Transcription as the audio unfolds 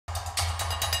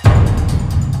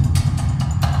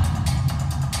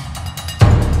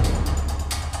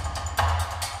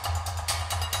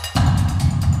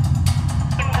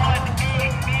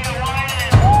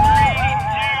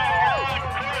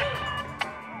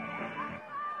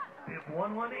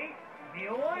118,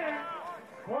 Mia Winans,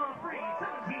 Squaw free,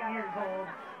 17 years old.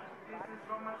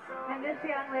 And this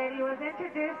young lady was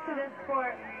introduced to this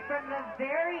sport from the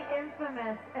very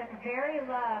infamous and very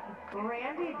loved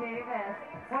Randy Davis,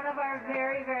 one of our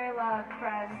very, very loved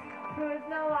friends, who is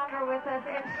no longer with us,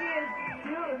 and she is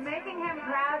making him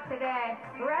proud today.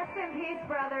 Rest in peace,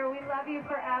 brother. We love you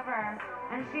forever.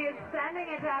 And she is sending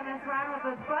it down this run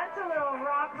with a bunch of little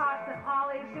rock hops and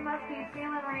ollies. She must be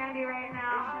feeling Randy right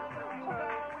now.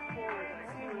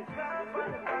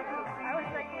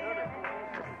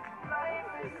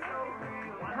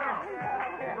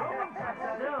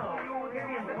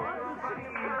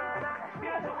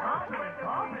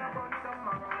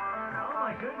 Oh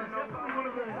my goodness, definitely one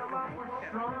of the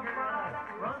stronger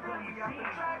runs that you've seen.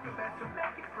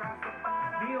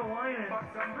 Mia Winans,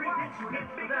 3 ditch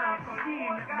hits without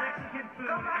steamed Mexican food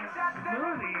and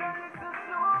smoothies.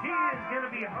 She is going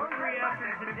to be hungry after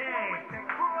today.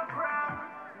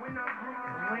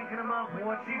 Linking them up,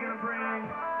 what's she going to bring?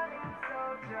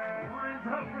 Winans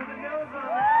up for the nose on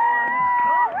that one.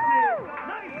 Stomped.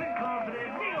 Nice and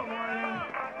confident, Mia Winans.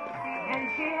 And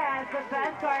she has the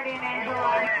best guardian angel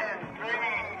on. 3, 2,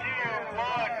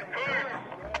 1, push!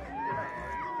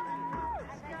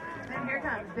 And here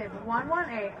comes bib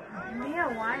 118, Mia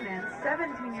Winans,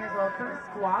 17 years old from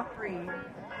Squaw Free.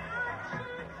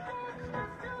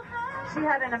 She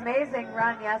had an amazing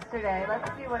run yesterday. Let's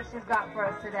see what she's got for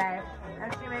us today.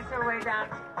 As she makes her way down,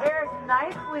 airs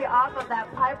nicely off of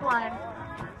that pipeline.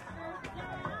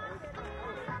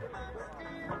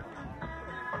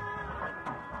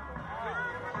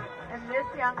 And this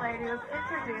young lady was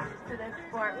introduced to this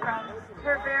sport from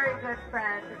her very good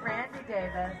friend, Randy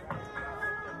Davis.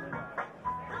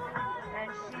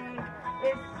 And she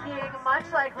is skiing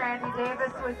much like Randy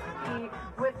Davis would ski,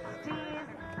 with steez,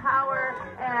 power,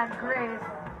 and grace.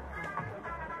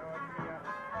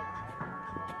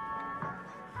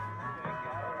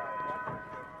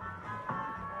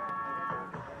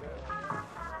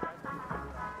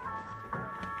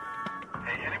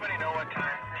 Hey, anybody know what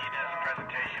time Nina's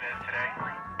presentation is today?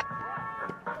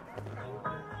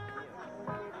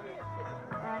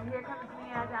 And here comes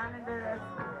Mia down into this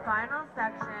final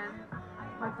section.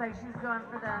 Looks like she's going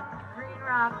for the green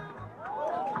rock.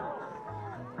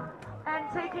 And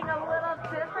taking a little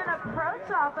different approach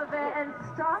off of it and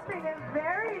stopping it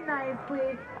very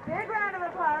nicely. Big round of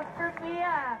applause for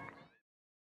Mia.